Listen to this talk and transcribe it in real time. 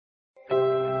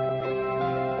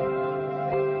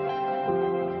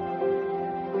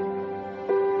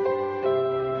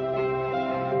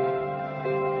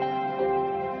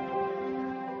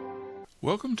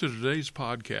Welcome to today's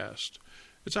podcast.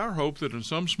 It's our hope that in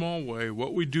some small way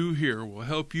what we do here will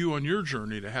help you on your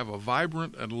journey to have a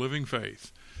vibrant and living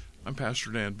faith. I'm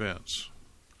Pastor Dan Bentz.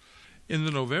 In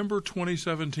the November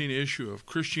 2017 issue of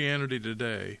Christianity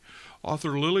Today,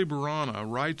 author Lily Barana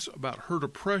writes about her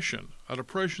depression, a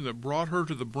depression that brought her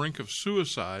to the brink of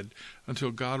suicide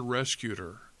until God rescued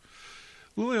her.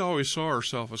 Lily always saw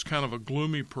herself as kind of a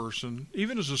gloomy person.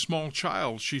 Even as a small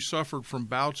child, she suffered from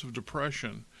bouts of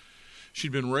depression.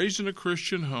 She'd been raised in a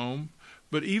Christian home,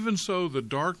 but even so, the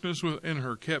darkness within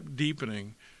her kept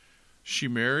deepening. She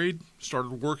married,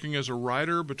 started working as a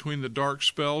writer between the dark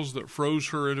spells that froze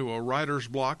her into a writer's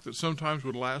block that sometimes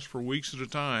would last for weeks at a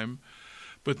time.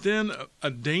 But then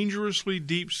a dangerously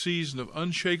deep season of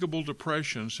unshakable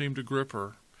depression seemed to grip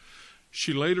her.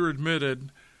 She later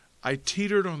admitted, "I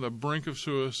teetered on the brink of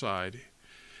suicide.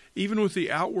 Even with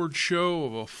the outward show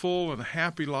of a full and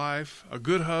happy life, a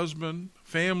good husband,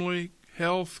 family,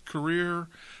 health, career,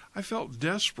 I felt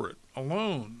desperate,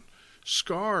 alone,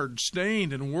 scarred,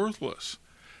 stained, and worthless.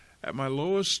 At my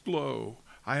lowest low,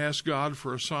 I asked God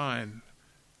for a sign,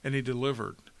 and He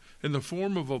delivered, in the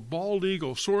form of a bald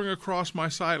eagle soaring across my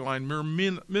sightline mere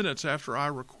minutes after I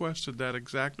requested that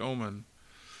exact omen."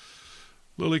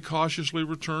 Lily cautiously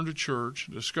returned to church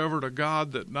and discovered a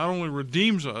God that not only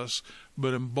redeems us,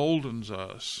 but emboldens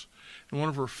us. And one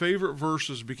of her favorite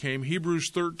verses became Hebrews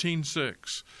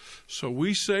 13:6. "So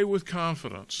we say with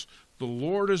confidence, 'The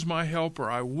Lord is my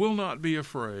helper, I will not be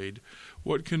afraid.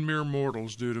 What can mere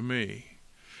mortals do to me?'"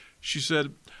 She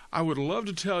said, "I would love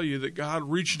to tell you that God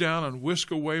reached down and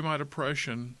whisked away my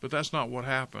depression, but that's not what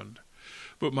happened.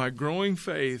 But my growing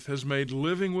faith has made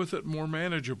living with it more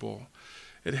manageable.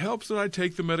 It helps that I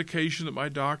take the medication that my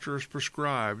doctor has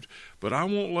prescribed, but I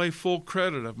won't lay full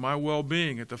credit of my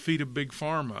well-being at the feet of Big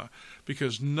Pharma,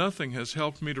 because nothing has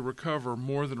helped me to recover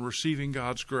more than receiving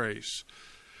God's grace."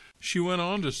 She went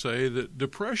on to say that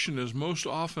depression is most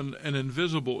often an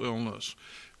invisible illness.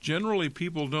 Generally,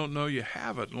 people don't know you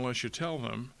have it unless you tell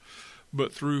them.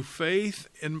 But through faith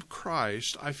in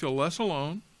Christ, I feel less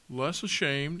alone, less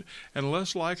ashamed, and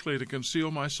less likely to conceal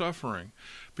my suffering,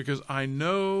 because I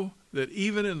know that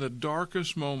even in the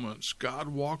darkest moments, God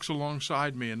walks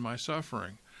alongside me in my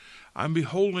suffering. I'm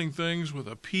beholding things with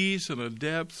a peace and a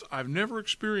depth I've never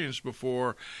experienced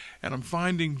before, and I'm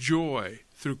finding joy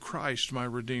through Christ, my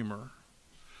Redeemer.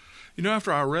 You know,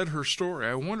 after I read her story,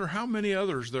 I wonder how many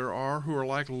others there are who are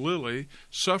like Lily,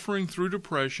 suffering through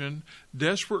depression,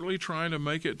 desperately trying to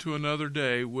make it to another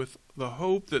day with the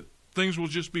hope that things will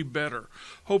just be better,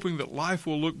 hoping that life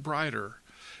will look brighter.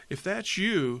 If that's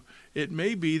you, it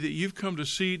may be that you've come to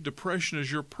see depression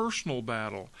as your personal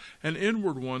battle, an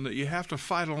inward one that you have to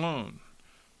fight alone,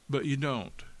 but you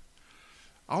don't.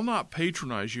 I'll not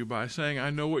patronize you by saying I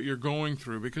know what you're going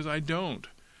through, because I don't.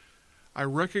 I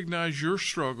recognize your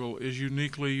struggle is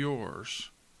uniquely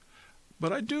yours.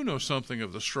 But I do know something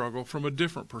of the struggle from a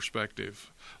different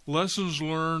perspective. Lessons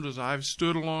learned as I've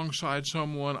stood alongside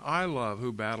someone I love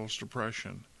who battles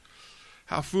depression.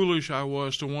 How foolish I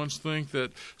was to once think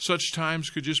that such times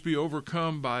could just be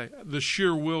overcome by the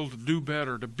sheer will to do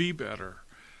better, to be better.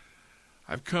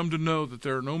 I've come to know that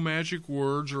there are no magic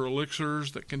words or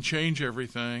elixirs that can change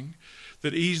everything,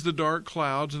 that ease the dark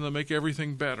clouds and that make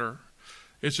everything better.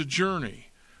 It's a journey,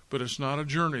 but it's not a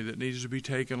journey that needs to be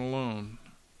taken alone.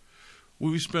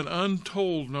 We've spent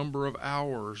untold number of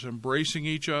hours embracing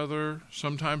each other,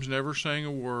 sometimes never saying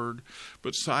a word,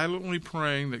 but silently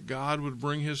praying that God would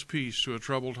bring His peace to a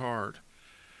troubled heart.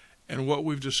 And what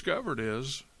we've discovered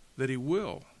is that He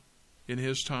will, in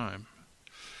His time.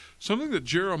 Something that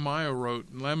Jeremiah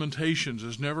wrote in Lamentations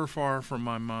is never far from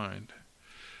my mind.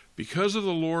 "Because of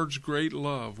the Lord's great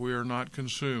love we are not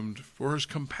consumed, for His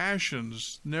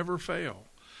compassions never fail.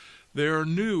 They are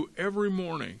new every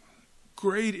morning.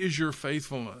 Great is your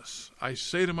faithfulness. I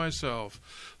say to myself,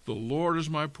 the Lord is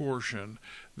my portion,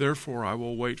 therefore I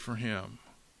will wait for Him."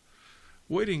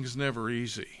 Waiting is never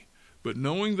easy, but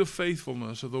knowing the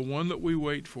faithfulness of the one that we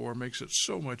wait for makes it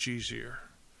so much easier.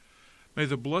 May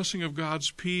the blessing of God's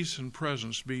peace and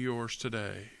presence be yours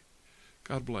today.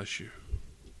 God bless you.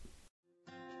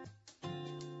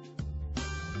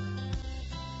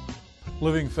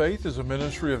 Living Faith is a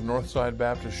ministry of Northside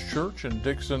Baptist Church in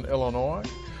Dixon, Illinois.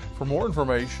 For more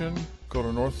information, go to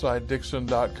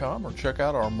northsidedixon.com or check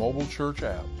out our mobile church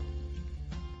app.